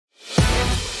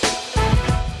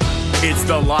It's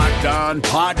the Locked On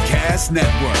Podcast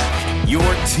Network, your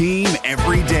team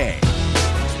every day.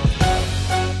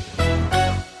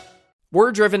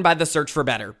 We're driven by the search for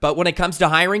better, but when it comes to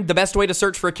hiring, the best way to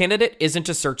search for a candidate isn't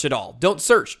to search at all. Don't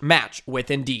search, match with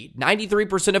Indeed.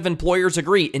 93% of employers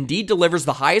agree Indeed delivers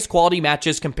the highest quality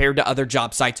matches compared to other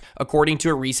job sites, according to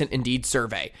a recent Indeed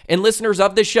survey. And listeners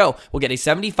of this show will get a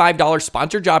 $75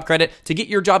 sponsored job credit to get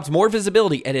your jobs more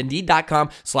visibility at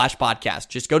Indeed.com/podcast.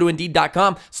 Just go to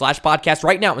Indeed.com/podcast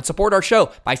right now and support our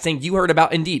show by saying you heard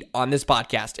about Indeed on this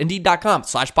podcast.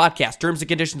 Indeed.com/podcast. Terms and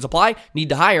conditions apply. Need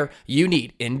to hire? You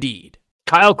need Indeed.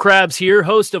 Kyle Krabs here,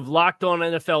 host of Locked On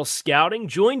NFL Scouting.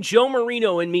 Join Joe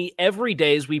Marino and me every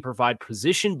day as we provide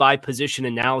position-by-position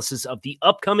analysis of the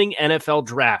upcoming NFL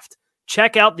Draft.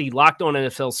 Check out the Locked On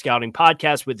NFL Scouting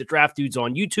podcast with the Draft Dudes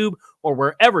on YouTube or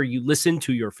wherever you listen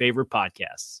to your favorite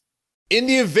podcasts. In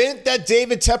the event that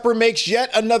David Tepper makes yet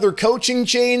another coaching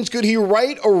change, could he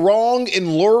right or wrong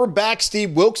and lure back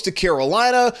Steve Wilks to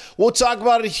Carolina? We'll talk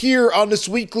about it here on this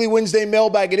weekly Wednesday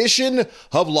Mailbag edition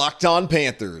of Locked On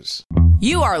Panthers.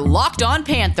 You are Locked On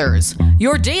Panthers,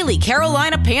 your daily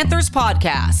Carolina Panthers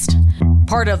podcast.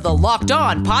 Part of the Locked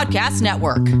On Podcast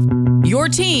Network, your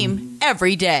team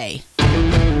every day.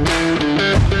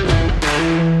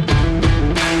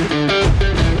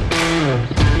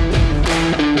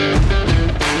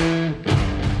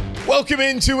 Welcome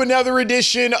into another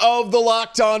edition of the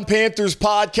Locked On Panthers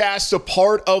podcast, a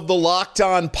part of the Locked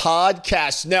On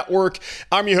Podcast Network.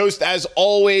 I'm your host, as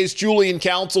always, Julian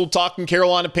Council, talking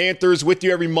Carolina Panthers with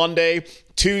you every Monday,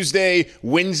 Tuesday,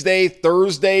 Wednesday,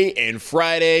 Thursday, and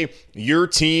Friday. Your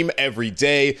team every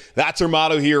day. That's our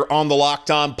motto here on the Locked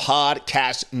On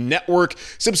Podcast Network.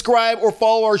 Subscribe or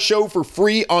follow our show for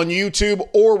free on YouTube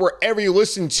or wherever you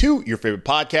listen to your favorite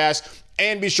podcast.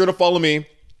 And be sure to follow me,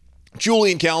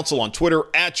 Julian Council, on Twitter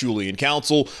at Julian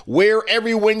Council, where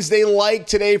every Wednesday, like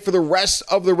today, for the rest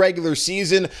of the regular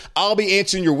season, I'll be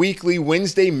answering your weekly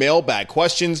Wednesday mailbag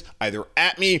questions either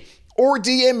at me or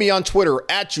DM me on Twitter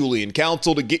at Julian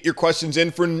Council to get your questions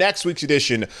in for next week's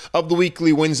edition of the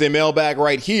weekly Wednesday mailbag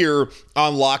right here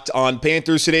on Locked On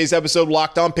Panthers. Today's episode of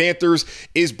Locked On Panthers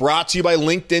is brought to you by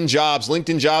LinkedIn Jobs.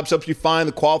 LinkedIn Jobs helps you find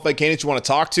the qualified candidates you want to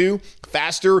talk to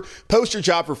faster. Post your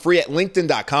job for free at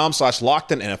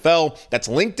linkedin.com/LockedOnNFL. That's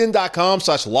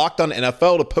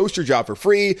linkedin.com/LockedOnNFL to post your job for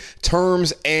free.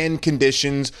 Terms and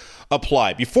conditions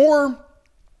apply. Before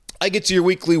I get to your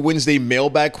weekly Wednesday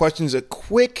mailbag questions, a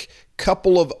quick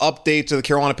couple of updates of the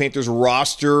Carolina Panthers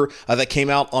roster that came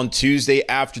out on Tuesday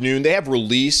afternoon. They have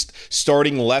released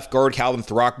starting left guard Calvin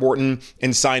Throckmorton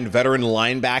and signed veteran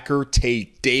linebacker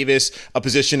Tate Davis, a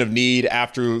position of need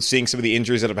after seeing some of the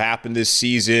injuries that have happened this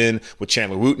season with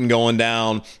Chandler Wooten going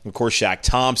down, of course Shaq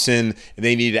Thompson.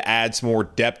 They need to add some more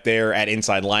depth there at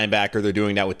inside linebacker. They're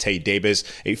doing that with Tate Davis,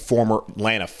 a former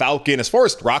Atlanta Falcon. As far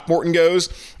as Throckmorton goes,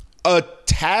 a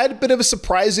tad bit of a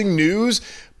surprising news,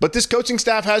 but this coaching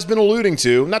staff has been alluding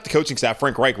to, not the coaching staff,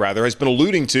 Frank Reich rather, has been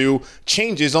alluding to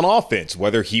changes on offense,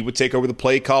 whether he would take over the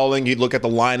play calling. He'd look at the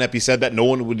lineup. He said that no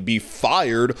one would be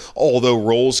fired, although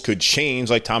roles could change,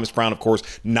 like Thomas Brown, of course,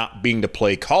 not being the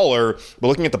play caller. But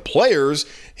looking at the players,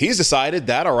 he's decided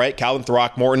that, all right, Calvin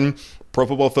Throckmorton, Pro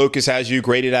Football Focus has you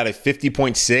graded at a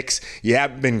 50.6. You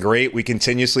haven't been great. We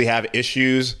continuously have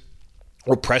issues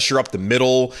or pressure up the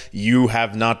middle. You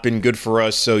have not been good for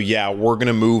us. So yeah, we're going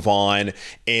to move on.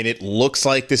 And it looks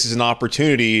like this is an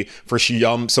opportunity for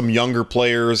some younger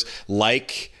players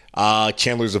like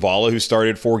Chandler Zavala, who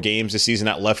started 4 games this season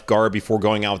at left guard before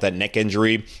going out with that neck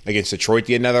injury against Detroit.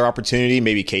 He had another opportunity.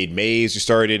 Maybe Cade Mays, who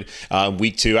started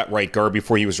week 2 at right guard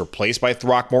before he was replaced by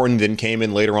Throckmorton, then came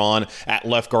in later on at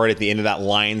left guard at the end of that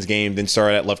Lions game, then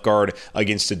started at left guard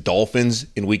against the Dolphins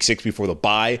in week 6 before the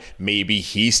bye. Maybe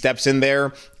he steps in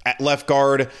there at left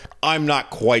guard. I'm not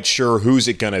quite sure who's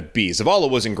it going to be. Zavala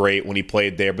wasn't great when he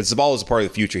played there, but Zavala is a part of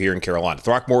the future here in Carolina.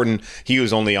 Throckmorton, he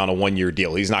was only on a 1-year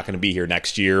deal. He's not going to be here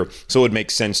next year, so it would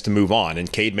make sense to move on.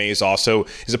 And Cade Mays also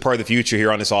is a part of the future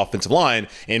here on this offensive line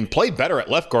and played better at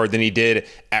left guard than he did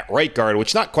at right guard,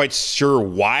 which not quite sure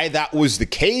why that was the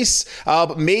case,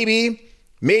 but maybe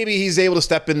he's able to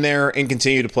step in there and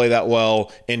continue to play that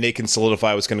well, and they can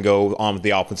solidify what's going to go on with the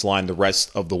offensive line the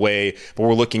rest of the way. But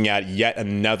we're looking at yet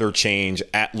another change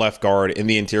at left guard in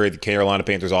the interior of the Carolina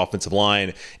Panthers offensive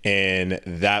line, and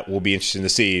that will be interesting to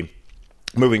see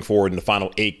moving forward in the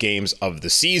final 8 games of the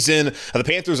season. The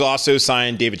Panthers also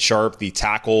signed David Sharp, the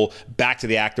tackle, back to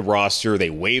the active roster. They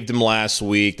waived him last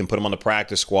week, then put him on the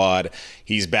practice squad.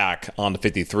 He's back on the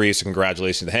 53, so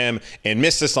congratulations to him. And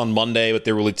missed this on Monday, but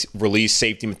they released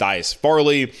safety Matthias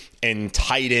Farley and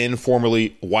tight end,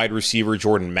 formerly wide receiver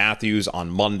Jordan Matthews on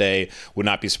Monday. Would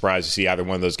not be surprised to see either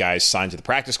one of those guys signed to the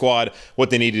practice squad. What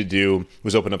they needed to do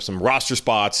was open up some roster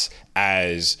spots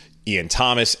as Ian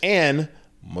Thomas and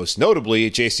most notably,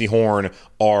 J.C. Horn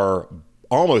are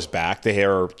almost back.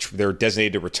 They're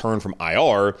designated to return from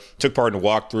IR. Took part in a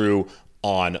walkthrough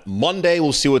on Monday.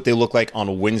 We'll see what they look like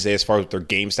on Wednesday as far as what their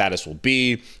game status will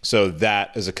be. So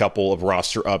that is a couple of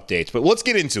roster updates. But let's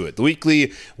get into it. The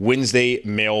weekly Wednesday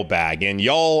mailbag. And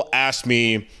y'all asked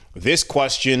me this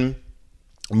question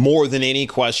more than any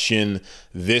question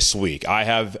this week. I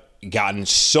have gotten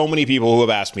so many people who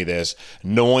have asked me this,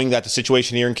 knowing that the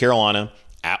situation here in Carolina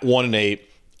at 1-8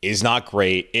 is not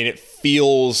great, and it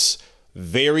feels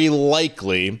very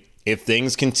likely, if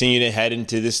things continue to head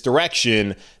into this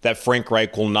direction, that Frank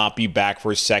Reich will not be back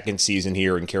for his second season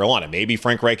here in Carolina. Maybe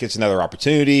Frank Reich gets another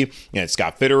opportunity, and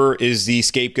Scott Fitterer is the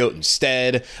scapegoat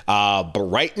instead. But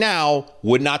right now,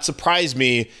 would not surprise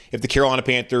me if the Carolina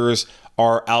Panthers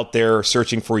are out there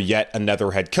searching for yet another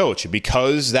head coach.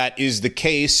 Because that is the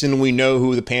case, and we know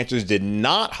who the Panthers did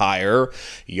not hire,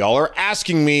 y'all are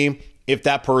asking me if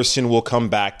that person will come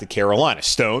back to Carolina.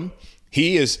 Stone,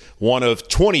 he is one of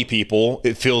 20 people,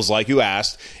 it feels like, who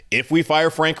asked, if we fire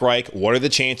Frank Reich, what are the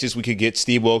chances we could get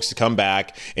Steve Wilks to come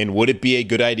back? And would it be a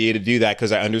good idea to do that?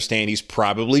 Because I understand he's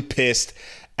probably pissed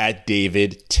at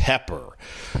David Tepper.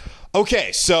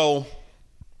 Okay, so,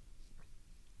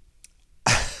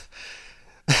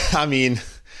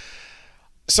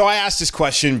 I asked this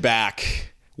question back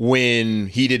when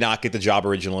he did not get the job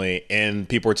originally, and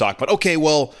people were talking about, okay,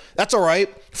 well, that's all right.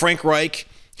 Frank Reich,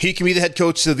 he can be the head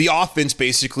coach of the offense,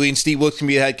 basically, and Steve Wilks can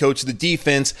be the head coach of the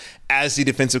defense as the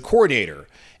defensive coordinator.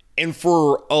 And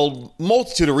for a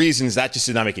multitude of reasons, that just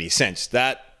did not make any sense.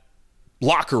 That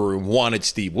locker room wanted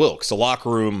Steve Wilks. The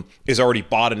locker room is already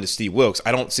bought into Steve Wilks.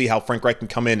 I don't see how Frank Reich can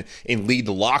come in and lead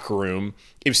the locker room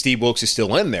if Steve Wilks is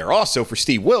still in there. Also, for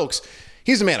Steve Wilks,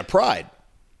 he's a man of pride.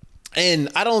 And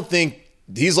I don't think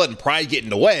he's letting pride get in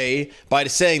the way by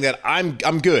saying that I'm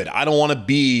good. I don't want to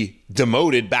be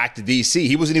demoted back to DC.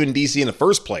 He wasn't even in DC in the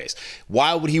first place.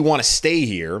 Why would he want to stay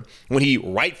here when he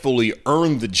rightfully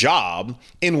earned the job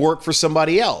and work for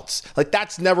somebody else? Like,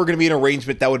 that's never going to be an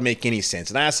arrangement that would make any sense.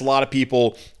 And I asked a lot of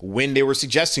people when they were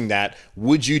suggesting that,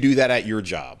 would you do that at your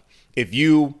job? If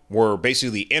you were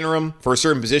basically interim for a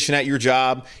certain position at your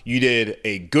job, you did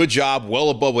a good job well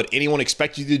above what anyone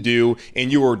expected you to do, and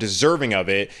you were deserving of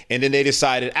it, and then they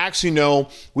decided, actually, no,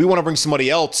 we want to bring somebody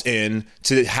else in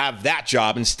to have that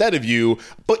job instead of you,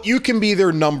 but you can be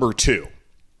their number 2.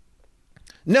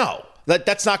 No.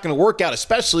 That's not going to work out,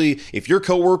 especially if your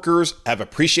coworkers have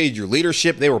appreciated your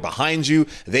leadership. They were behind you.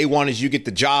 They wanted you to get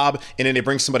the job, and then they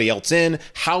bring somebody else in.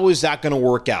 How is that going to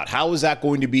work out? How is that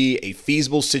going to be a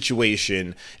feasible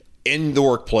situation in the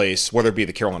workplace, whether it be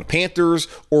the Carolina Panthers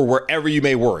or wherever you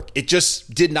may work? It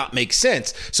just did not make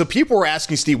sense. So people were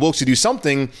asking Steve Wilks to do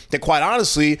something that, quite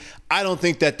honestly, I don't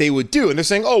think that they would do. And they're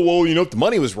saying, oh, well, if the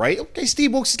money was right. Okay,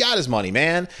 Steve Wilks has got his money,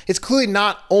 man. It's clearly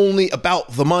not only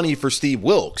about the money for Steve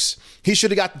Wilks. He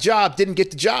should have got the job, didn't get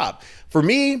the job. For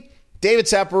me, David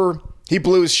Tepper, he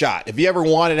blew his shot. If he ever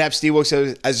wanted to have Steve Wilks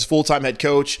as his full-time head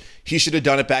coach, he should have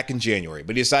done it back in January.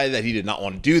 But he decided that he did not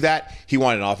want to do that. He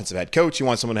wanted an offensive head coach. He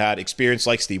wanted someone who had experience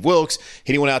like Steve Wilks.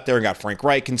 And he went out there and got Frank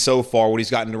Reich. And so far, what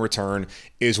he's gotten in return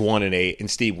is 1-8.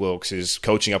 And Steve Wilks is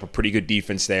coaching up a pretty good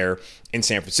defense there in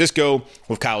San Francisco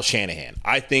with Kyle Shanahan.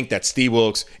 I think that Steve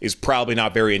Wilks is probably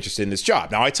not very interested in this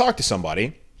job. Now, I talked to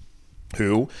somebody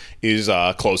who is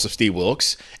close to Steve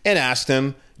Wilks and asked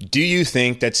him, do you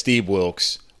think that Steve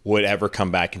Wilks would ever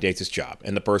come back and take this job?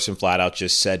 And the person flat out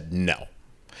just said no.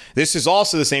 This is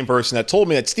also the same person that told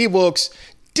me that Steve Wilks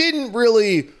didn't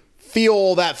really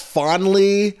feel that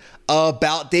fondly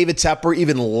about David Tepper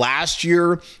even last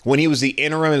year when he was the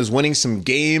interim and was winning some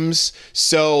games.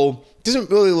 So it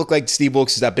doesn't really look like Steve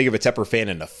Wilks is that big of a Tepper fan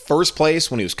in the first place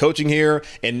when he was coaching here.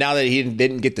 And now that he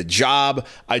didn't get the job,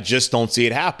 I just don't see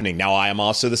it happening. Now, I am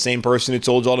also the same person who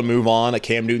told y'all to move on, that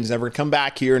Cam Newton's never going to come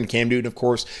back here. And Cam Newton, of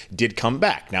course, did come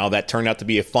back. Now, that turned out to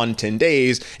be a fun 10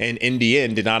 days. And in the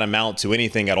end, did not amount to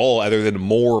anything at all other than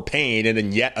more pain. And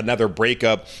then yet another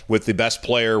breakup with the best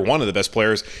player, one of the best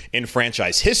players in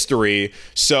franchise history.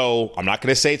 So I'm not going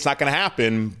to say it's not going to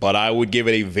happen, but I would give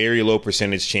it a very low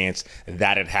percentage chance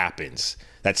that it happens.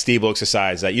 That Steve Wilks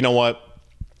decides that, you know what,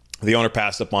 the owner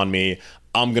passed up on me.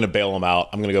 I'm going to bail him out.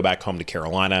 I'm going to go back home to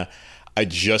Carolina. I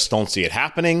just don't see it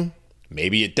happening.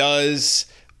 Maybe it does,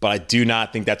 but I do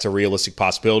not think that's a realistic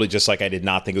possibility, just like I did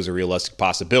not think it was a realistic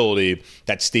possibility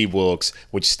that Steve Wilks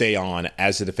would stay on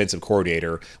as the defensive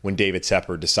coordinator when David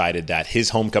Tepper decided that his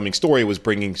homecoming story was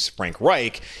bringing Frank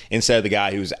Reich instead of the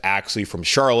guy who's actually from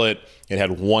Charlotte and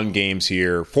had won games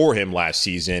here for him last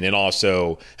season and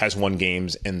also has won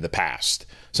games in the past.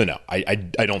 So no, I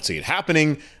don't see it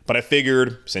happening, but I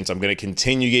figured since I'm going to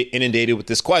continue to get inundated with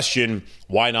this question,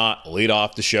 why not lead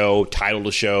off the show, title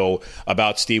the show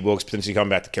about Steve Wilks potentially coming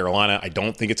back to Carolina. I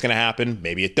don't think it's going to happen.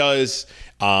 Maybe it does.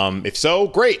 If so,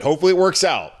 great. Hopefully it works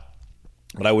out.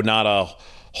 But I would not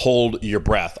hold your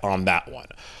breath on that one.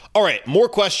 All right, more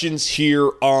questions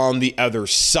here on the other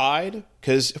side,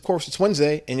 because, of course, it's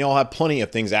Wednesday, and y'all have plenty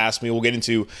of things to ask me. We'll get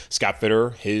into Scott Fitter,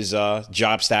 his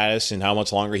job status, and how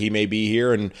much longer he may be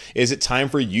here, and is it time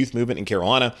for youth movement in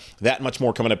Carolina? That and much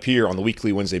more coming up here on the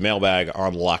weekly Wednesday Mailbag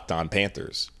on Locked On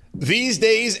Panthers. These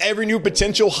days, every new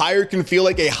potential hire can feel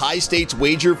like a high-stakes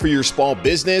wager for your small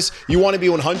business. You want to be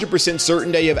 100%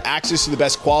 certain that you have access to the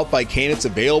best qualified candidates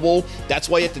available. That's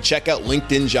why you have to check out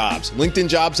LinkedIn Jobs. LinkedIn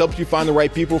Jobs helps you find the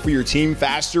right people for your team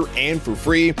faster and for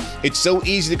free. It's so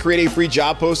easy to create a free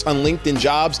job post on LinkedIn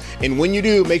Jobs, and when you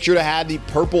do, make sure to add the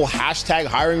purple hashtag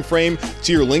hiring frame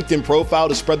to your LinkedIn profile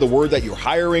to spread the word that you're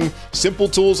hiring. Simple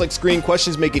tools like screening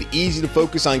questions make it easy to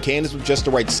focus on candidates with just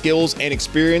the right skills and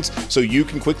experience so you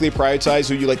can quickly prioritize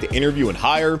who you like to interview and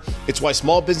hire. It's why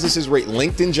small businesses rate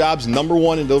LinkedIn Jobs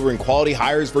 #1 in delivering quality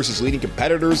hires versus leading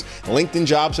competitors. LinkedIn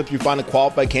Jobs help you find a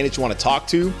qualified candidate you want to talk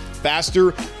to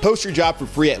faster. Post your job for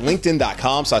free at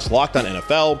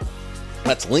linkedin.com/LockedOnNFL.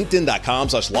 That's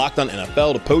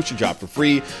linkedin.com/LockedOnNFL to post your job for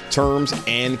free. Terms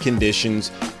and conditions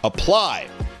apply.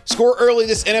 Score early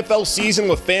this NFL season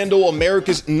with FanDuel,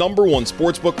 America's #1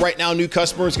 sportsbook. Right now, new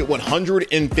customers get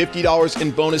 $150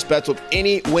 in bonus bets with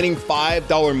any winning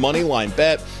 $5 money line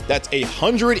bet. That's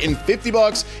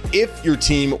 $150 if your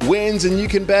team wins, and you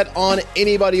can bet on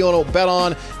anybody you want to bet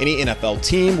on. Any NFL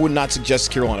team. Would not suggest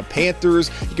Carolina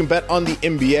Panthers. You can bet on the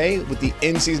NBA with the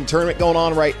in-season tournament going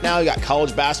on right now. You got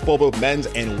college basketball, both men's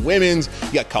and women's.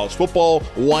 You got college football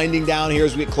winding down here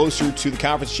as we get closer to the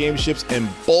conference championships and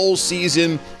bowl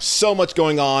season. So much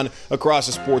going on across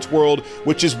the sports world,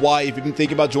 which is why if you've been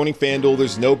thinking about joining FanDuel,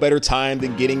 there's no better time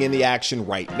than getting in the action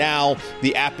right now.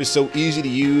 The app is so easy to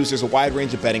use. There's a wide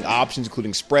range of betting options,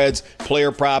 including spreads,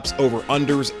 player props,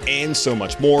 over-unders, and so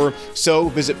much more. So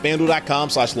visit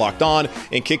FanDuel.com/LockedOn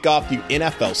and kick off the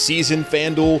NFL season.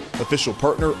 FanDuel, official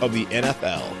partner of the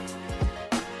NFL.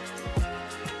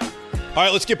 All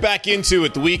right, let's get back into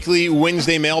it. The weekly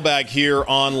Wednesday Mailbag here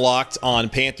on Locked On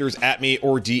Panthers. At me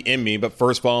or DM me. But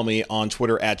first, follow me on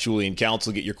Twitter at Julian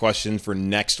Council. Get your questions for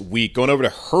next week. Going over to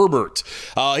Herbert.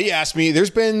 He asked me, there's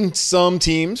been some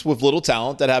teams with little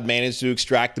talent that have managed to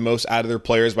extract the most out of their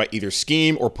players by either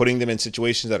scheme or putting them in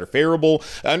situations that are favorable.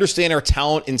 I understand our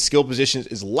talent in skill positions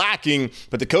is lacking,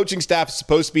 but the coaching staff is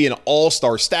supposed to be an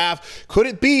all-star staff. Could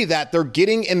it be that they're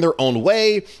getting in their own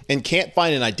way and can't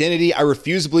find an identity? I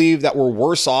refuse to believe that we're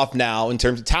worse off now in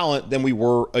terms of talent than we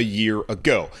were a year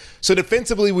ago. So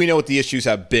defensively, we know what the issues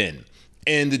have been.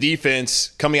 And the defense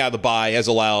coming out of the bye has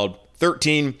allowed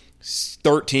 13,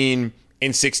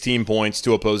 and 16 points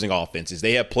to opposing offenses.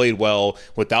 They have played well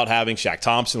without having Shaq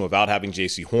Thompson, without having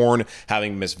J.C. Horn,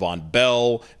 having missed Von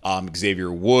Bell,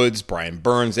 Xavier Woods, Brian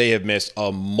Burns. They have missed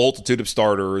a multitude of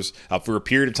starters for a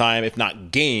period of time, if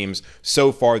not games,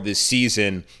 so far this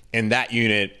season. And that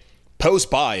unit,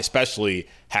 post-bye especially,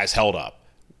 has held up.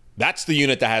 That's the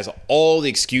unit that has all the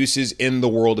excuses in the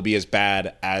world to be as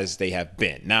bad as they have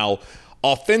been. Now,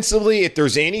 offensively, if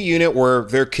there's any unit where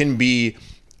there can be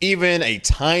even a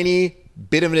tiny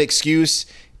bit of an excuse,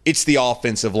 it's the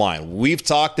offensive line. We've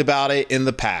talked about it in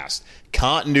the past.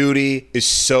 Continuity is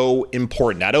so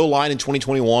important. That O-line in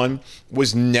 2021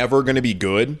 was never going to be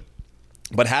good.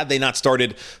 But had they not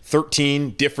started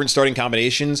 13 different starting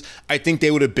combinations, I think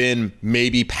they would have been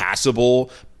maybe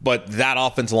passable. But that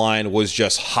offensive line was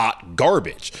just hot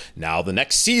garbage. Now, the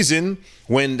next season,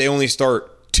 when they only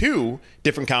start 2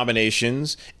 different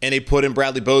combinations and they put in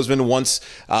Bradley Bozeman once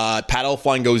Pat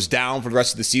Elflein goes down for the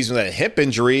rest of the season with a hip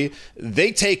injury,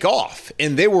 they take off.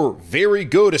 And they were very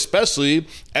good, especially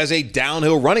as a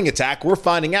downhill running attack. We're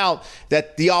finding out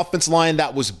that the offensive line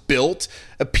that was built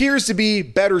appears to be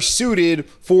better suited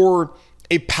for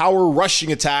a power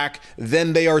rushing attack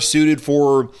than they are suited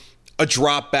for a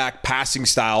drop back passing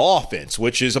style offense,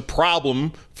 which is a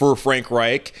problem for Frank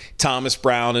Reich, Thomas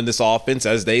Brown in this offense,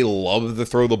 as they love to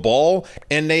throw the ball,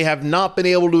 and they have not been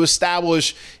able to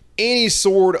establish any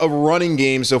sort of running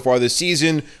game so far this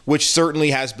season, which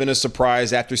certainly has been a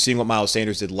surprise after seeing what Miles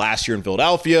Sanders did last year in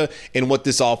Philadelphia and what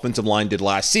this offensive line did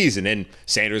last season. And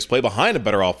Sanders played behind a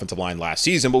better offensive line last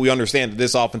season, but we understand that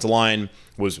this offensive line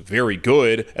was very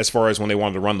good as far as when they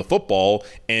wanted to run the football,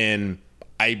 and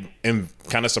I am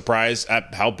kind of surprised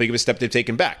at how big of a step they've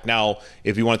taken back. Now,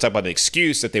 if you want to talk about the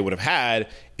excuse that they would have had,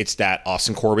 it's that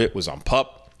Austin Corbett was on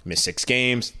PUP, missed 6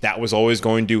 games. That was always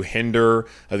going to hinder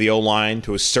the O-line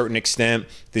to a certain extent.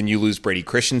 Then you lose Brady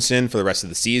Christensen for the rest of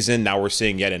the season. Now we're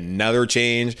seeing yet another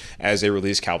change as they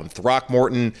release Calvin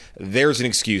Throckmorton. There's an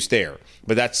excuse there.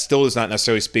 But that still does not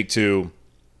necessarily speak to,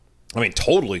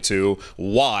 totally to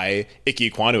why Ike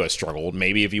Ekwonu has struggled.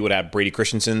 Maybe if you would have Brady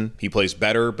Christensen, he plays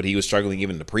better, but he was struggling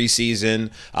even in the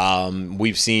preseason.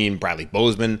 We've seen Bradley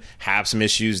Bozeman have some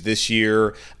issues this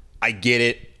year. I get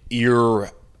it.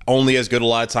 You're only as good a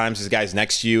lot of times as guys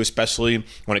next to you, especially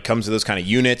when it comes to those kind of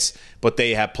units, but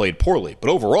they have played poorly. But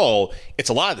overall, it's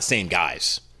a lot of the same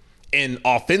guys. And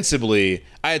offensively,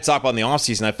 I had talked about in the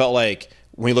offseason, I felt like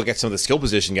when you look at some of the skill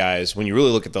position guys, when you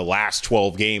really look at the last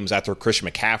 12 games after Christian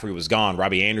McCaffrey was gone,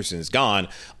 Robbie Anderson is gone,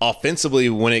 offensively,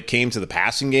 when it came to the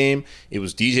passing game, it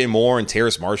was DJ Moore and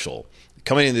Terrace Marshall.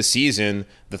 Coming into the season,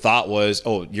 the thought was,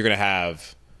 you're going to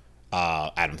have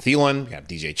Adam Thielen, you have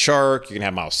DJ Chark, you're going to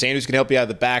have Miles Sanders can help you out of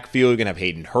the backfield, you're going to have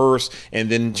Hayden Hurst, and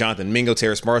then Jonathan Mingo,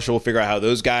 Terrace Marshall. We'll figure out how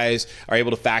those guys are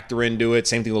able to factor into it.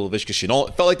 Same thing with Laviska Shenault.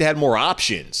 It felt like they had more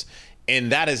options,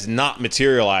 and that has not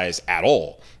materialized at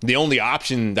all. The only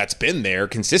option that's been there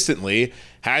consistently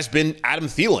has been Adam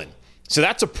Thielen. So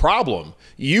that's a problem.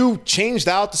 You changed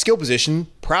out the skill position,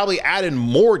 probably added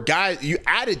more guys, you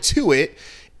added to it,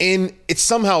 and it's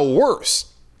somehow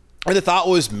worse. And the thought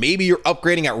was maybe you're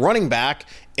upgrading at running back,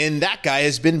 and that guy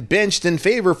has been benched in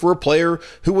favor for a player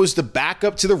who was the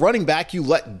backup to the running back you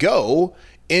let go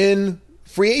in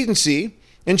free agency,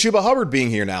 and Chuba Hubbard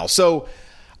being here now. So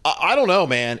I don't know,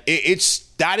 man.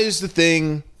 That is the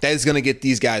thing that is going to get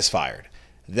these guys fired.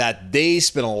 That they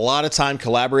spent a lot of time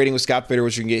collaborating with Scott Fitter,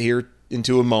 which we can get here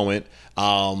into a moment.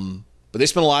 But they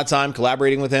spent a lot of time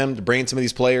collaborating with him to bring in some of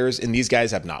these players, and these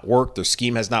guys have not worked. Their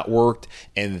scheme has not worked,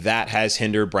 and that has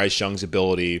hindered Bryce Young's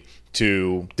ability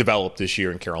to develop this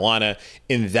year in Carolina,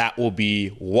 and that will be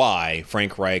why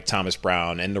Frank Reich, Thomas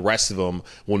Brown, and the rest of them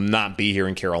will not be here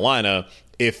in Carolina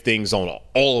if things don't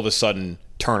all of a sudden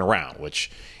turn around,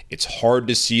 which it's hard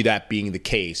to see that being the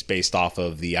case based off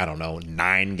of the,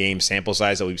 9-game sample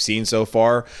size that we've seen so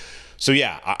far. So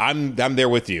yeah, I'm there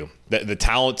with you. The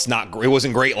talent's not great. It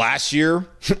wasn't great last year.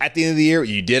 At the end of the year,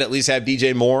 you did at least have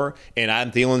DJ Moore, and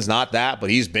Adam Thielen's not that, but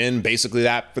he's been basically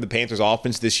that for the Panthers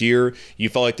offense this year. You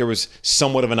felt like there was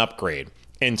somewhat of an upgrade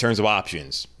in terms of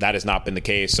options. That has not been the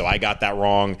case, so I got that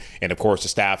wrong, and of course the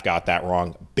staff got that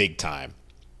wrong big time.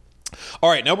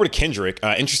 All right, now over to Kendrick.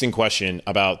 Interesting question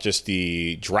about just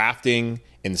the drafting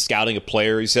and the scouting of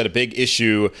players. He said a big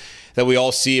issue that we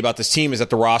all see about this team is that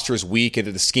the roster is weak and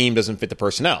that the scheme doesn't fit the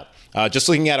personnel. Just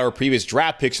looking at our previous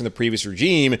draft picks in the previous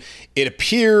regime, it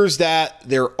appears that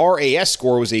their RAS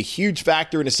score was a huge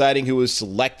factor in deciding who was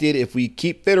selected. If we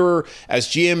keep Fitterer as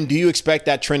GM, do you expect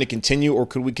that trend to continue, or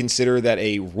could we consider that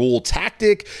a rule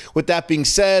tactic? With that being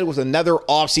said, with another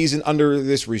offseason under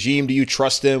this regime, do you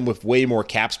trust them with way more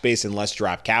cap space and less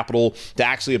draft capital to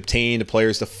actually obtain the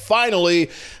players to finally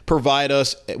provide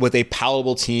us with a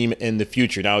palatable team in the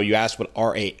future? Now, you asked what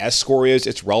RAS score is.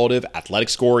 It's relative athletic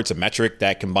score. It's a metric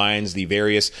that combines the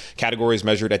various categories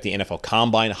measured at the NFL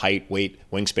Combine: height, weight,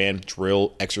 wingspan,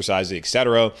 drill, exercises,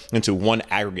 etc., into one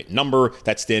aggregate number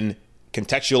that's then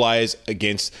contextualized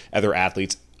against other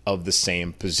athletes of the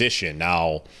same position.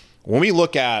 Now, when we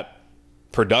look at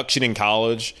production in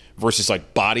college versus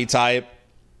like body type,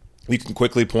 you can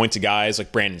quickly point to guys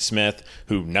like Brandon Smith,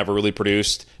 who never really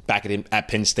produced back at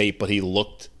Penn State, but he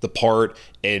looked the part,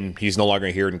 and he's no longer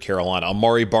here in Carolina.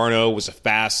 Amari Barno was a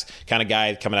fast kind of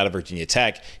guy coming out of Virginia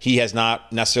Tech. He has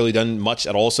not necessarily done much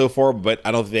at all so far, but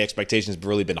I don't think the expectations have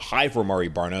really been high for Amari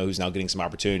Barno, who's now getting some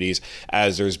opportunities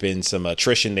as there's been some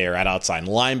attrition there at outside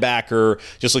linebacker.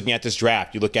 Just looking at this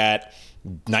draft, you look at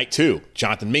night 2,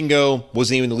 Jonathan Mingo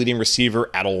wasn't even the leading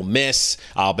receiver at Ole Miss,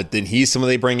 but then he's someone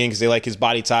they bring in because they like his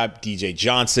body type. DJ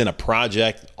Johnson, a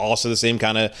project, also the same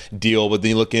kind of deal. But then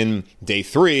you look in day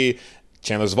 3,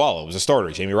 Chandler Zavala was a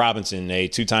starter. Jamie Robinson, a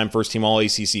 2-time first-team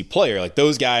All-ACC player. Like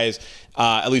those guys,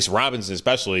 at least Robinson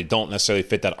especially, don't necessarily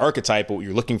fit that archetype of what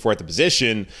you're looking for at the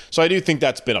position. So I do think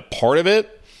that's been a part of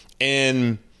it.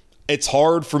 And it's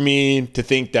hard for me to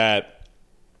think that,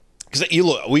 because you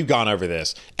look, we've gone over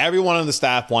this. Everyone on the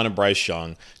staff wanted Bryce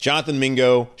Young. Jonathan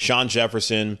Mingo, Sean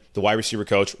Jefferson, the wide receiver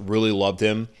coach, really loved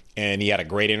him, and he had a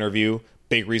great interview.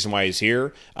 big reason why he's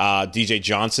here. DJ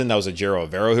Johnson, that was a Jero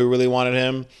Avero who really wanted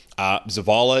him.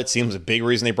 Zavala, it seems a big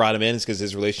reason they brought him in is because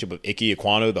his relationship with Ike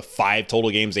Ekwonu, the 5 total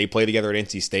games they played together at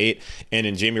NC State. And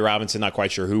in Jamie Robinson, not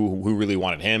quite sure who really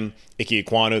wanted him. Ike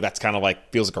Ekwonu, that's kind of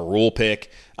like, feels like a rule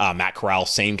pick. Matt Corral,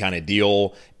 same kind of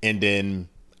deal. And then,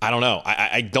 I don't know.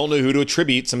 I don't know who to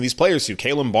attribute some of these players to.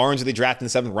 Kalen Barnes, who they drafted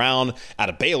in the 7th round out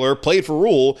of Baylor, played for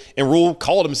Rule, and Rule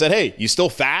called him and said, hey, you still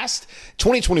fast?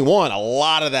 2021, a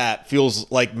lot of that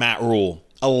feels like Matt Rule.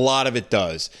 A lot of it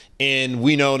does. And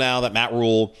we know now that Matt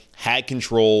Rule had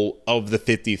control of the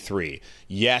 53.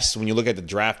 Yes, when you look at the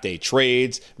draft day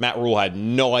trades, Matt Rule had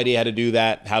no idea how to do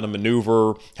that, how to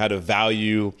maneuver, how to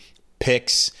value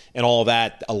picks and all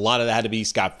that. A lot of that had to be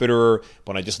Scott Fitterer.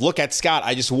 When I just look at Scott,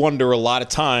 I just wonder a lot of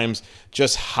times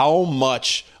just how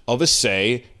much of a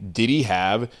say did he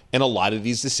have in a lot of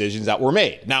these decisions that were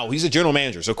made. Now, he's a general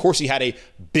manager, so of course he had a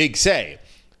big say,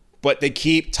 but they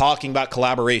keep talking about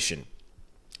collaboration.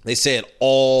 They say it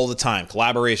all the time,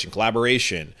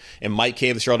 collaboration. And Mike Kay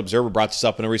of the Charlotte Observer brought this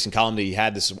up in a recent column that he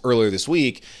had this earlier this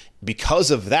week. Because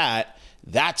of that,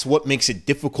 that's what makes it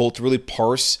difficult to really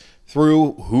parse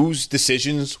through whose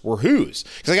decisions were whose.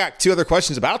 Because I got 2 other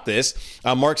questions about this.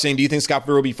 Mark saying, do you think Scott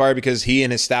Fitterer will be fired because he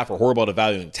and his staff are horrible at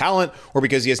evaluating talent, or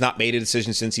because he has not made a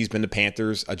decision since he's been the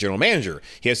Panthers' general manager?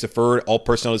 He has deferred all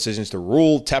personnel decisions to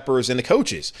Rule, Teppers, and the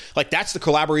coaches. Like, that's the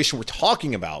collaboration we're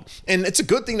talking about. And it's a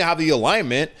good thing to have the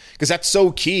alignment, because that's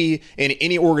so key in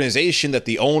any organization, that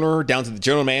the owner down to the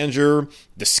general manager,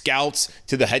 the scouts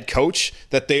to the head coach,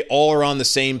 that they all are on the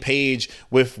same page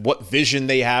with what vision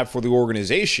they have for the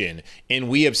organization. And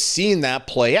we have seen that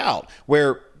play out,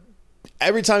 where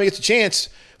every time he gets a chance,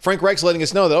 Frank Reich's letting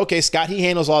us know that, okay, Scott, he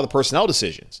handles a lot of the personnel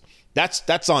decisions.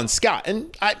 That's on Scott.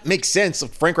 And it makes sense.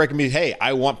 Frank Reich can be, hey,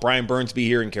 I want Brian Burns to be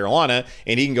here in Carolina,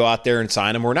 and he can go out there and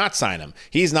sign him or not sign him.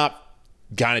 He's not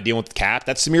kind of dealing with the cap.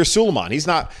 That's Samir Suleiman. He's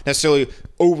not necessarily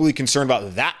overly concerned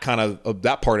about that kind of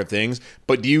that part of things.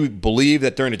 But do you believe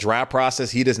that during the draft process,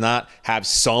 he does not have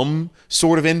some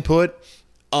sort of input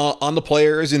on the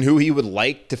players and who he would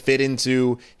like to fit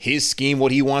into his scheme,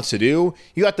 what he wants to do?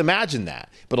 You have to imagine that.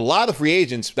 But a lot of the free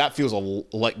agents, that feels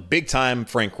like big time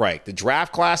Frank Reich. The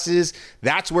draft classes,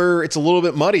 that's where it's a little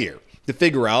bit muddier to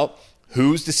figure out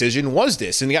whose decision was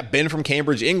this. And you got Ben from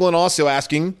Cambridge, England, also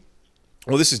asking,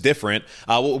 well, this is different.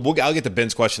 I'll get to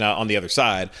Ben's question out on the other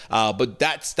side. But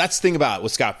that's the thing about it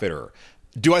with Scott Fitterer.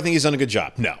 Do I think he's done a good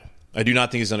job? No. I do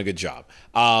not think he's done a good job.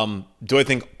 Do I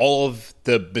think all of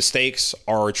the mistakes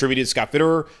are attributed to Scott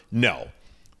Fitterer? No.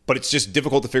 But it's just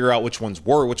difficult to figure out which ones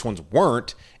were, which ones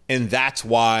weren't. And that's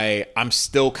why I'm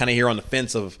still kind of here on the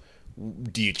fence of,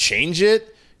 do you change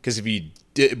it? Because if you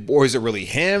did, or is it really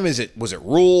him? Was it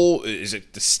Rule? Is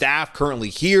it the staff currently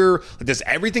here? Does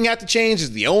everything have to change?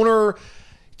 Is the owner?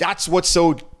 That's what's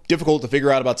so difficult to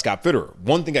figure out about Scott Fitterer.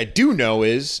 One thing I do know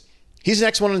is he's the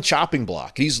next one on the chopping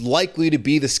block. He's likely to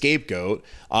be the scapegoat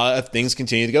if things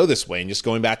continue to go this way. And just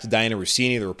going back to Diana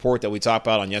Rossini, the report that we talked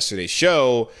about on yesterday's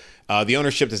show, the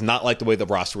ownership does not like the way the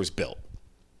roster was built.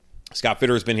 Scott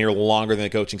Fitterer has been here longer than the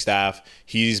coaching staff.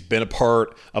 He's been a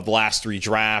part of the last 3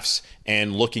 drafts,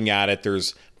 and looking at it,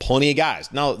 there's plenty of guys.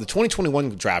 Now, the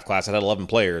 2021 draft class that had 11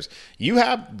 players, you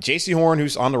have J.C. Horn,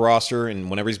 who's on the roster, and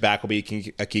whenever he's back will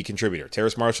be a key contributor.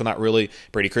 Terrace Marshall, not really.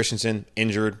 Brady Christensen,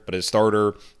 injured, but a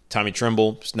starter. Tommy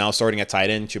Trimble, now starting at tight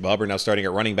end. Chuba Hubbard, now starting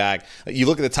at running back. You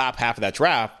look at the top half of that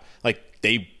draft, like,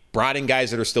 they brought in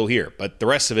guys that are still here, but the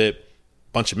rest of it,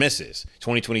 bunch of misses.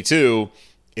 2022,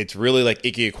 it's really like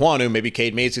Ike Ekwonu. Maybe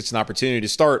Cade Mays gets an opportunity to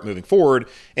start moving forward.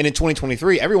 And in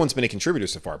 2023, everyone's been a contributor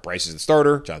so far. Bryce is the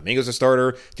starter. Jonathan Mingo's a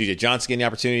starter. DJ Johnson getting the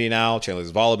opportunity now. Chandler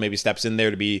Zavala maybe steps in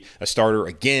there to be a starter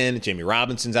again. Jamie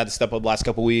Robinson's had to step up the last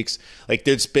couple weeks. Like,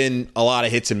 there's been a lot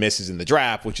of hits and misses in the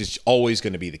draft, which is always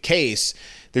going to be the case.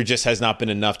 There just has not been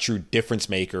enough true difference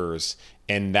makers,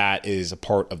 and that is a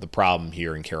part of the problem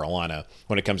here in Carolina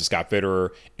when it comes to Scott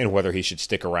Fitterer and whether he should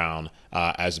stick around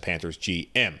as the Panthers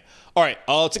GM. All right,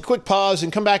 I'll take a quick pause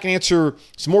and come back and answer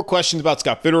some more questions about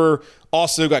Scott Fitterer.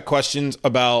 Also got questions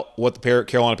about what the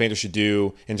Carolina Panthers should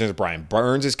do in terms of Brian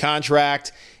Burns'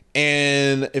 contract,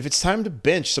 and if it's time to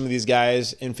bench some of these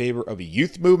guys in favor of a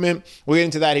youth movement. We'll get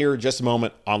into that here in just a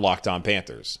moment on Locked On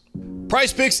Panthers.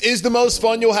 Prize Picks is the most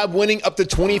fun you'll have, winning up to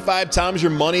 25 times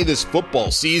your money this football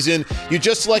season. You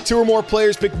just select 2 or more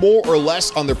players, pick more or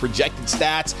less on their projected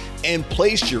stats, and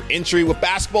place your entry. With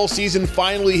basketball season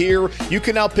finally here, you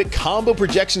can now pick combo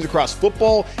projections across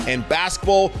football and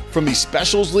basketball from the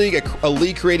Specials League, a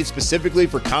league created specifically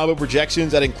for combo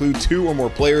projections that include 2 or more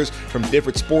players from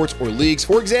different sports or leagues.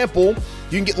 For example,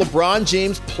 you can get LeBron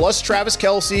James plus Travis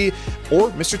Kelce or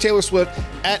Mr. Taylor Swift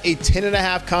at a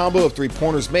 10.5 combo of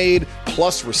 3-pointers made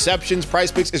plus receptions.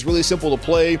 Prize Picks is really simple to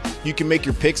play. You can make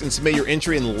your picks and submit your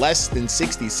entry in less than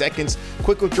 60 seconds.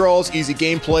 Quick withdrawals, easy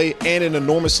gameplay, and an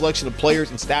enormous selection of players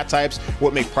and stat types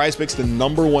what make Prize Picks the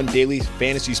 #1 daily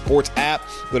fantasy sports app.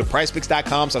 Go to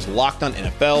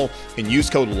prizepicks.com/LockedOnNFL and use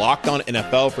code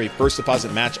LockedOnNFL for a first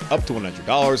deposit match up to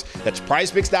 $100. That's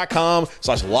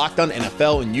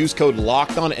prizepicks.com/LockedOnNFL and use code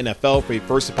LockedOnNFL for a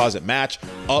first deposit match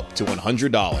up to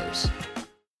 $100.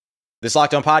 This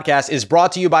Locked On podcast is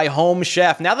brought to you by Home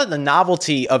Chef. Now that the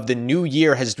novelty of the new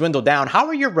year has dwindled down, how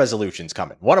are your resolutions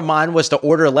coming? One of mine was to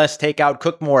order less takeout,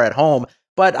 cook more at home,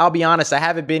 but I'll be honest, I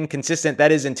haven't been consistent.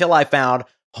 That is until I found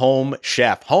Home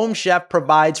Chef. Home Chef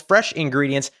provides fresh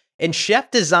ingredients and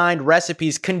chef-designed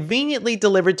recipes conveniently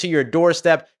delivered to your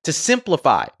doorstep to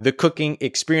simplify the cooking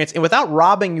experience and without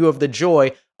robbing you of the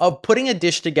joy of putting a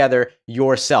dish together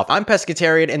yourself. I'm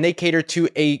pescatarian and they cater to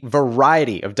a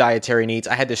variety of dietary needs.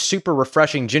 I had this super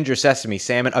refreshing ginger sesame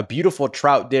salmon, a beautiful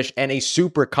trout dish, and a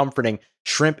super comforting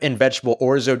shrimp and vegetable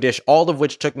orzo dish, all of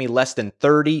which took me less than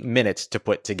 30 minutes to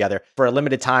put together. For a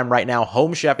limited time right now,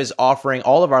 Home Chef is offering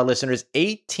all of our listeners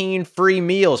 18 free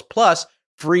meals plus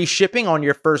free shipping on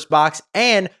your first box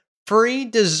and free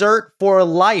dessert for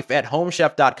life at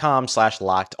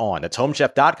homechef.com/lockedon. That's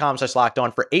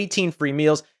homechef.com/lockedon for 18 free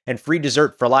meals and free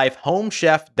dessert for life.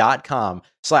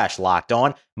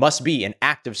 Homechef.com/lockedon. Must be an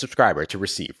active subscriber to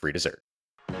receive free dessert.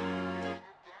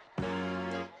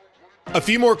 A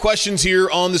few more questions here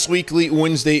on this weekly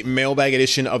Wednesday mailbag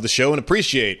edition of the show, and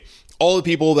appreciate all the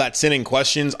people that sent in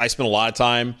questions. I spent a lot of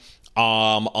time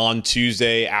on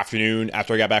Tuesday afternoon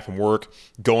after I got back from work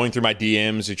going through my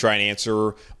DMs to try and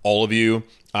answer all of you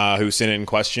who sent in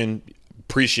question.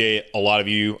 Appreciate a lot of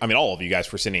you, all of you guys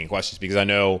for sending in questions, because I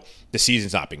know the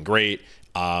season's not been great.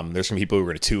 There's some people who are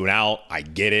going to tune out. I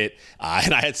get it.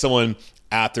 And I had someone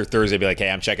after Thursday be like, hey,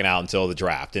 I'm checking out until the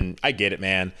draft. And I get it,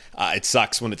 man. It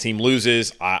sucks when the team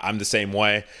loses. I'm the same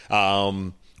way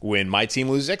when my team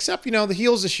loses, except, the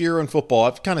Heels this year in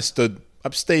football,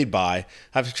 I've stayed by.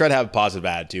 I've tried to have a positive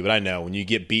attitude, but I know when you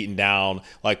get beaten down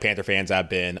like Panther fans have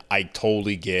been, I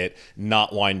totally get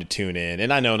not wanting to tune in.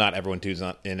 And I know not everyone tunes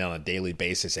in on a daily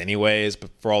basis anyways,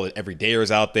 but for all the everydayers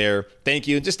out there, thank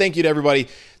you. Just thank you to everybody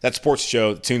that supports the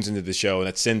show, that tunes into the show, and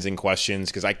that sends in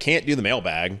questions, because I can't do the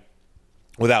mailbag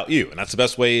without you. And that's the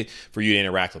best way for you to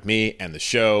interact with me and the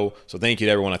show. So thank you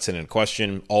to everyone that sent in a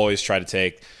question. Always try to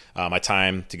take my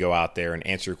time to go out there and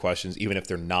answer your questions, even if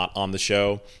they're not on the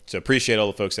show. So appreciate all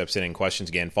the folks that have sent in questions.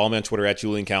 Again, follow me on Twitter at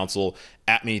Julian Council,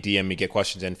 at me, DM me, get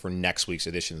questions in for next week's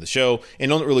edition of the show. And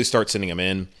don't really start sending them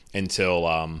in until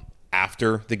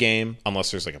after the game, unless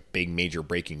there's like a big major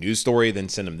breaking news story, then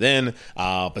send them then.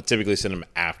 But typically send them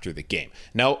after the game.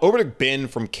 Now, over to Ben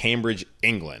from Cambridge,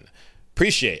 England.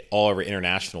 Appreciate all of our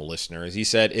international listeners. He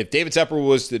said, if David Tepper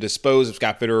was to dispose of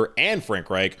Scott Fitterer and Frank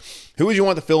Reich, who would you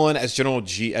want to fill in as interim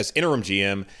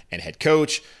GM and head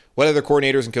coach? What other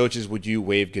coordinators and coaches would you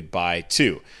wave goodbye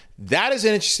to? That is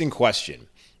an interesting question.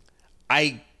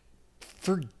 I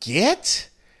forget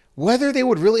whether they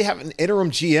would really have an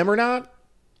interim GM or not,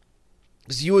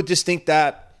 because you would just think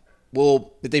that,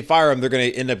 well, if they fire him, they're going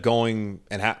to end up going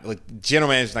and general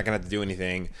manager's not going to have to do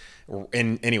anything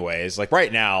in anyways. Like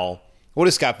right now, what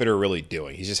is Scott Fitterer really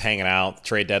doing? He's just hanging out. The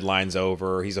trade deadline's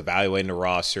over. He's evaluating the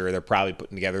roster. They're probably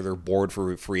putting together their board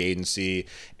for free agency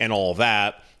and all of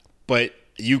that. But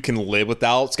you can live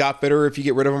without Scott Fitterer if you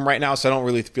get rid of him right now. So I don't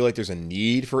really feel like there's a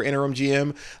need for interim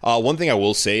GM. One thing I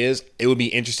will say is it would be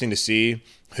interesting to see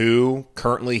who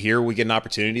currently here would get an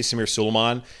opportunity. Samir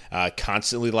Suleiman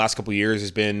constantly the last couple of years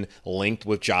has been linked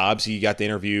with jobs. He got the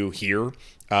interview here.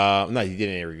 No, he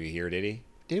didn't interview here, did he?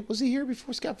 Was he here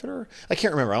before Scott Fitterer? I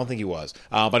can't remember. I don't think he was.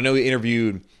 But I know he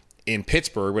interviewed in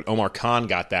Pittsburgh when Omar Khan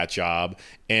got that job.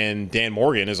 And Dan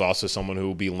Morgan is also someone who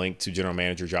will be linked to general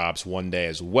manager jobs one day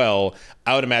as well.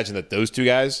 I would imagine that those two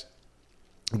guys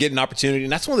get an opportunity.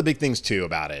 And that's one of the big things, too,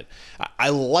 about it. I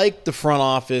like the front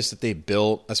office that they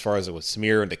built as far as it was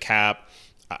Samir and DeCap.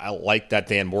 I like that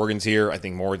Dan Morgan's here. I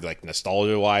think more like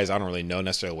nostalgia-wise, I don't really know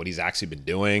necessarily what he's actually been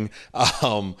doing.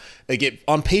 On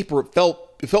paper, it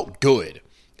felt good.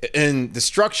 And the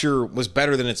structure was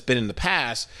better than it's been in the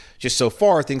past. Just so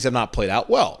far, things have not played out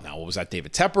well. Now, what was that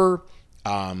David Tepper,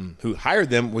 who hired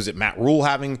them? Was it Matt Rule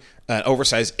having an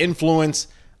oversized influence?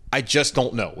 I just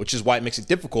don't know, which is why it makes it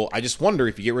difficult. I just wonder,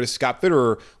 if you get rid of Scott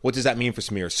Fitterer, what does that mean for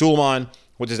Samir Suleiman?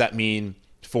 What does that mean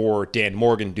for Dan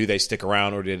Morgan? Do they stick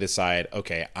around, or do they decide,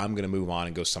 okay, I'm going to move on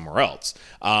and go somewhere else?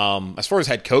 As far as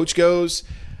head coach goes,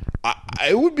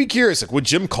 I would be curious. Like, would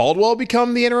Jim Caldwell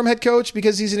become the interim head coach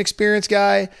because he's an experienced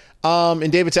guy?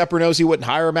 And David Tepper knows he wouldn't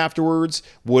hire him afterwards.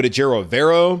 Would Ejiro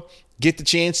Evero get the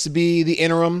chance to be the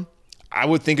interim? I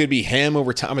would think it'd be him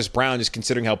over Thomas Brown, just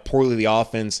considering how poorly the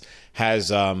offense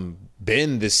has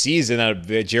been this season. Out of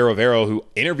Ejiro Evero, who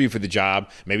interviewed for the job,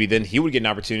 maybe then he would get an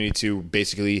opportunity to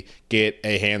basically get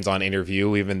a hands-on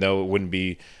interview, even though it wouldn't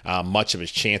be much of a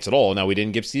chance at all. Now, we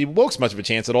didn't give Steve Wilks much of a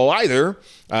chance at all either,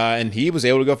 and he was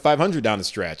able to go 500 down the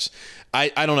stretch.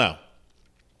 I don't know.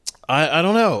 I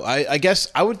don't know. I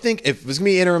guess I would think if there's going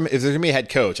to be interim, if there's going to be a head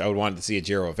coach, I would want to see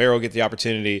Ejiro Evero get the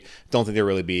opportunity. Don't think there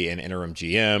really be an interim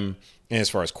GM. And as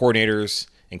far as coordinators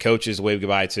and coaches, wave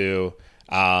goodbye to.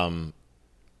 The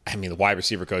wide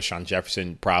receiver coach, Sean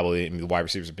Jefferson, probably. The wide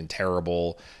receivers have been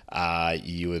terrible.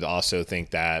 You would also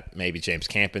think that maybe James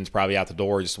Campen's probably out the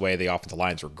door, just the way the offensive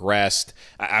line's regressed.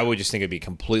 I would just think it'd be a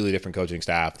completely different coaching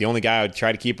staff. The only guy I would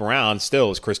try to keep around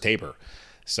still is Chris Tabor.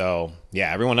 So,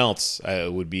 yeah, everyone else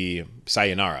would be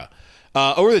sayonara.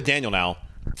 Over to Daniel now,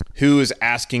 who is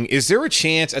asking, is there a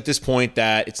chance at this point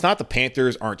that it's not the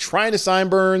Panthers aren't trying to sign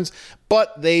Burns,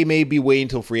 but they may be waiting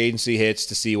until free agency hits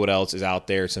to see what else is out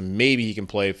there, so maybe he can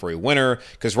play for a winner,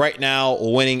 because right now,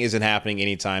 winning isn't happening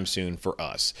anytime soon for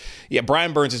us. Yeah,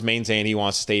 Brian Burns is maintaining he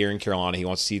wants to stay here in Carolina. He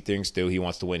wants to see things through. He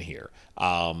wants to win here.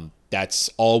 That's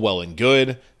all well and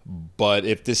good. But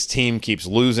if this team keeps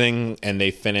losing and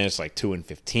they finish like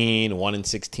 2-15,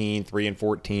 1-16,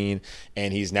 3-14,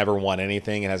 and he's never won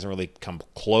anything and hasn't really come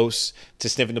close to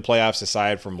sniffing the playoffs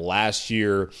aside from last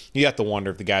year, you have to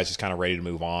wonder if the guy's just kind of ready to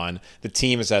move on. The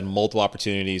team has had multiple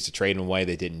opportunities to trade him away.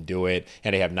 They didn't do it,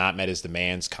 and they have not met his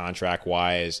demands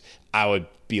contract-wise. I would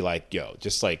be like,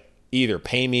 just like, either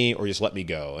pay me or just let me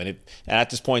go. And at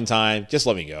this point in time, just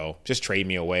let me go. Just trade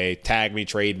me away. Tag me,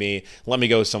 trade me. Let me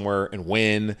go somewhere and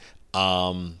win.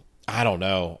 I don't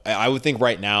know. I would think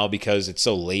right now, because it's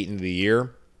so late into the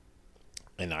year,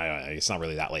 and it's not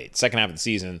really that late, second half of the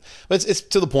season, but it's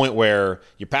to the point where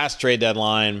you're past trade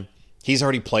deadline. He's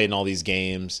already played in all these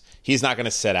games. He's not going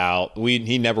to sit out.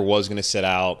 He never was going to sit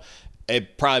out.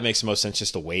 It probably makes the most sense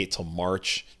just to wait till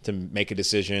March to make a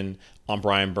decision on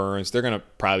Brian Burns. They're going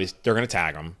to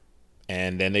tag him,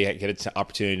 and then they get an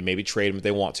opportunity to maybe trade him if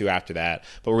they want to after that.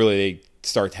 But really, they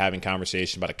start having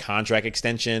conversation about a contract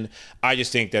extension. I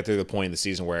just think that they're the point in the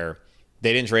season where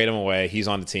they didn't trade him away. He's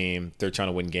on the team. They're trying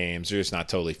to win games. They're just not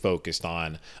totally focused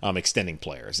on extending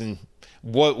players. And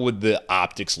what would the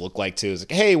optics look like too? Is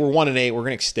like, hey, we're 1-8. We're going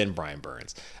to extend Brian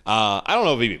Burns. I don't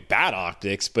know if it'd be bad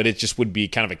optics, but it just would be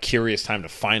kind of a curious time to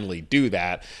finally do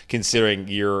that, considering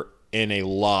you're in a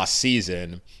lost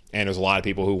season and there's a lot of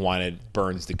people who wanted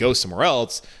Burns to go somewhere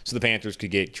else so the Panthers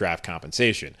could get draft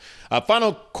compensation.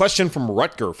 Final question from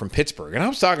Rutger from Pittsburgh. And I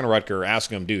was talking to Rutger,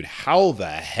 asking him, dude, how the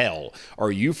hell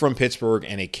are you from Pittsburgh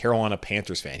and a Carolina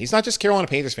Panthers fan? He's not just a Carolina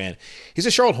Panthers fan. He's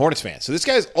a Charlotte Hornets fan. So this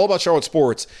guy's all about Charlotte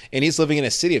sports, and he's living in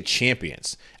a city of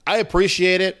champions. I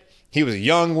appreciate it. He was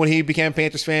young when he became a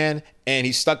Panthers fan, and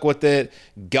he stuck with it.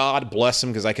 God bless him,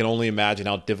 because I can only imagine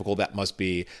how difficult that must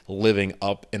be living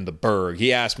up in the Burgh.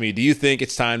 He asked me, do you think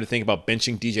it's time to think about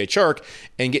benching DJ Chark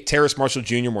and get Terrace Marshall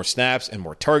Jr. more snaps and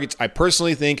more targets? I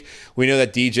personally think we know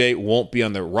that DJ won't be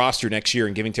on the roster next year,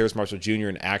 and giving Terrace Marshall Jr.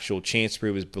 an actual chance to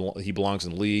prove he belongs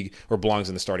in the league or belongs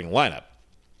in the starting lineup.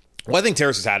 Well, I think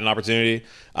Terrace has had an opportunity,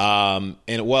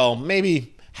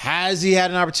 maybe has he had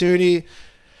an opportunity?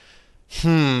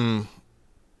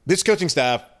 This coaching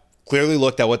staff clearly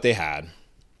looked at what they had,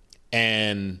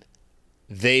 and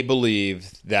they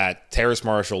believed that Terrace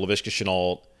Marshall, Laviska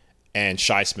Shenault, and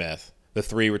Shi Smith, the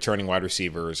three returning wide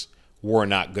receivers, were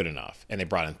not good enough. And they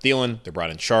brought in Thielen, they brought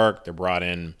in Chark, they brought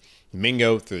in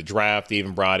Mingo through the draft, they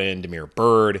even brought in Damiere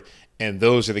Byrd, and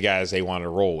those are the guys they wanted to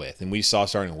roll with. And we saw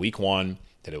starting week 1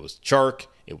 that it was Chark,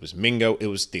 it was Mingo, it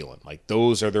was Thielen. Like,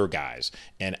 those are their guys.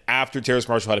 And after Terrace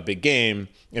Marshall had a big game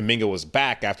and Mingo was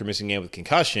back after missing a game with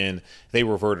concussion, they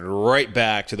reverted right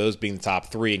back to those being the top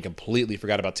 3 and completely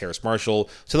forgot about Terrace Marshall,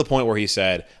 to the point where he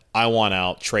said, I want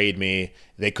out, trade me.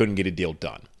 They couldn't get a deal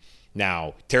done.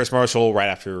 Now, Terrace Marshall,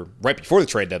 right before the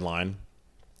trade deadline,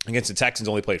 against the Texans,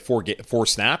 only played four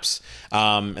snaps,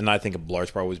 and I think a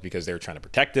large part was because they were trying to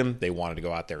protect him. They wanted to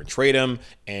go out there and trade him,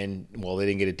 and, well, they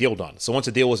didn't get a deal done. So once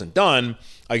the deal wasn't done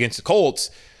against the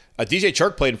Colts, DJ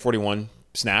Chark played in 41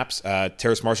 snaps.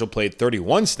 Terrace Marshall played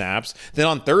 31 snaps. Then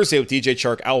on Thursday, with DJ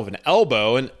Chark out with an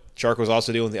elbow, and Chark was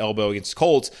also dealing with the elbow against the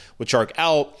Colts, with Chark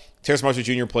out, Terrace Marshall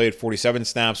Jr. played 47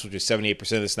 snaps, which is 78%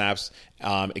 of the snaps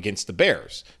against the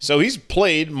Bears. So he's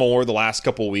played more the last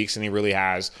couple of weeks than he really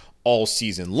has all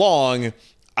season long.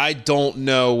 I don't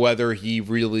know whether he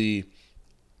really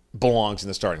belongs in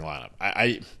the starting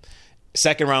lineup.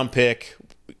 Second round pick,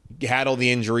 had all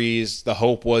the injuries. The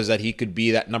hope was that he could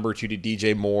be that number 2 to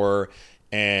DJ Moore,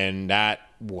 and that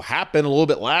happened a little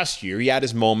bit last year. He had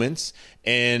his moments,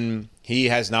 and he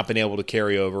has not been able to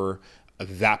carry over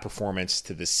that performance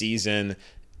to the season.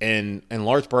 And in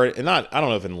large part, and I don't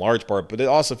know if in large part, but it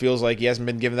also feels like he hasn't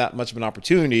been given that much of an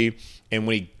opportunity. And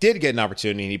when he did get an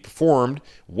opportunity and he performed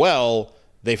well,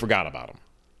 they forgot about him.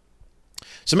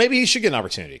 So maybe he should get an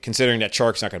opportunity, considering that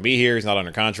Chark's not going to be here. He's not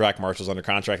under contract. Marshall's under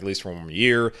contract at least for 1 more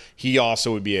year. He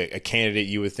also would be a candidate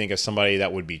you would think of somebody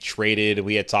that would be traded.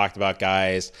 We had talked about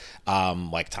guys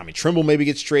like Tommy Trimble maybe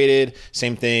gets traded.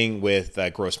 Same thing with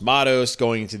Gross Matos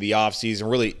going into the offseason.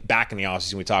 Really back in the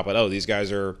offseason, we talked about, these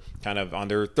guys are kind of on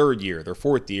their 3rd year, their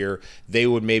 4th year. They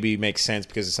would maybe make sense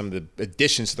because of some of the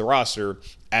additions to the roster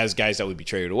as guys that would be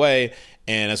traded away.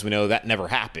 And as we know, that never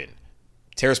happened.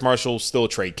 Terrace Marshall still a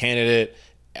trade candidate.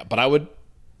 But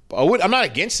I'm not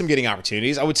against him getting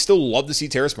opportunities. I would still love to see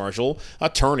Terrace Marshall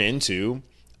turn into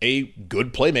a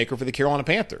good playmaker for the Carolina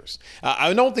Panthers.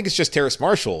 I don't think it's just Terrace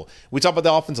Marshall. We talk about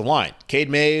the offensive line. Cade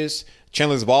Mays,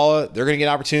 Chandler Zavala, they're going to get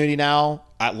an opportunity now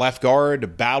at left guard to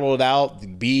battle it out, to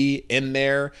be in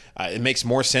there. It makes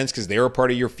more sense because they're a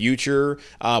part of your future,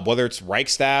 whether it's Reich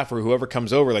staff or whoever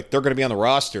comes over. Like, they're going to be on the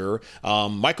roster.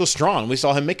 Michael Strawn, we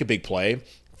saw him make a big play.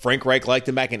 Frank Reich liked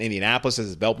him back in Indianapolis as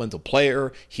a developmental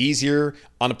player. He's here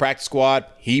on the practice squad.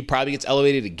 He probably gets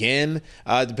elevated again,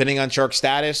 depending on Chark's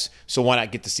status. So why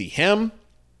not get to see him?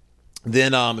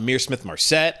 Then Amir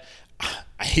Smith-Marset.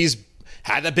 He's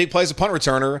had that big play as a punt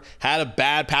returner, had a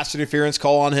bad pass interference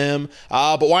call on him,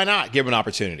 but why not give him an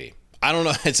opportunity? I don't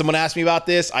know. Had someone asked me about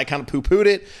this, I kind of poo-pooed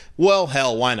it. Well,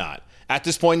 hell, why not? At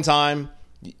this point in time,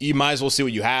 you might as well see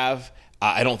what you have.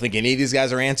 I don't think any of these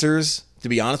guys are answers. To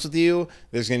be honest with you,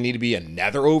 there's going to need to be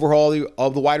another overhaul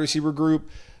of the wide receiver group.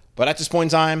 But at this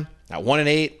point in time, at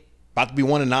 1-8, about to be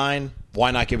 1-9, why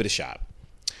not give it a shot?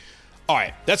 All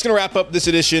right, that's going to wrap up this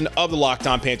edition of the Locked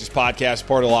On Panthers podcast,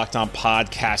 part of the Locked On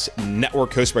Podcast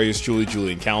Network, hosted by yours truly,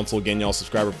 Julian Council. Again, y'all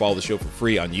subscribe or follow the show for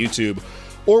free on YouTube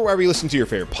or wherever you listen to your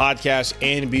favorite podcast.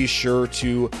 And be sure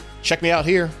to check me out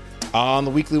here on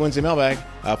the weekly Wednesday Mailbag.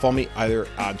 Follow me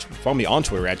on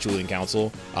Twitter at Julian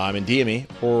Council, and DM me,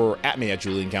 or at me at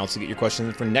Julian Council to get your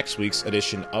questions for next week's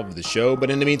edition of the show.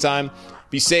 But in the meantime,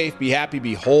 be safe, be happy,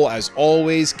 be whole. As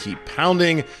always, keep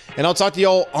pounding. And I'll talk to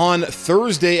y'all on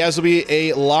Thursday, as will be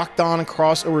a Locked On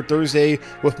crossover Thursday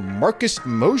with Marcus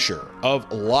Mosher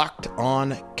of Locked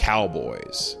On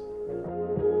Cowboys.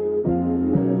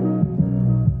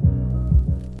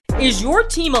 Is your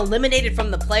team eliminated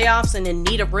from the playoffs and in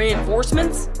need of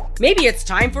reinforcements? Maybe it's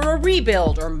time for a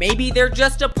rebuild, or maybe they're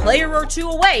just a player or two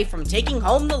away from taking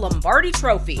home the Lombardi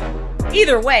Trophy.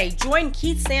 Either way, join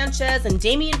Keith Sanchez and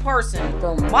Damian Parson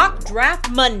for Mock Draft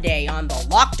Monday on the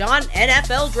Locked On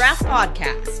NFL Draft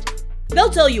Podcast. They'll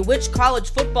tell you which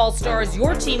college football stars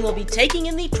your team will be taking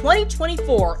in the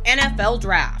 2024 NFL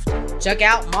Draft. Check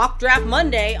out Mock Draft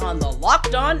Monday on the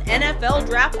Locked On NFL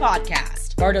Draft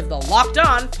Podcast, part of the Locked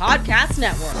On Podcast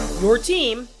Network, your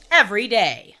team every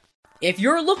day. If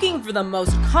you're looking for the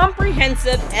most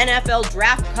comprehensive NFL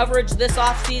draft coverage this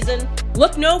offseason,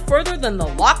 look no further than the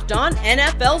Locked On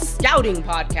NFL Scouting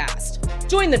Podcast.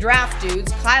 Join the draft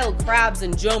dudes, Kyle Krabs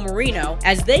and Joe Marino,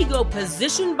 as they go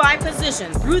position by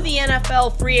position through the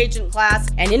NFL free agent class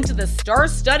and into the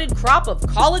star-studded crop of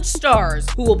college stars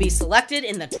who will be selected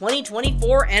in the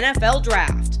 2024 NFL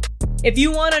Draft. If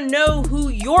you want to know who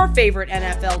your favorite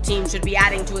NFL team should be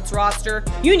adding to its roster,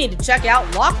 you need to check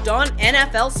out Locked On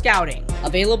NFL Scouting,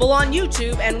 available on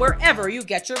YouTube and wherever you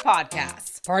get your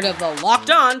podcasts. Part of the Locked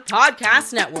On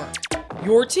Podcast Network,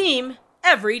 your team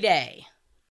every day.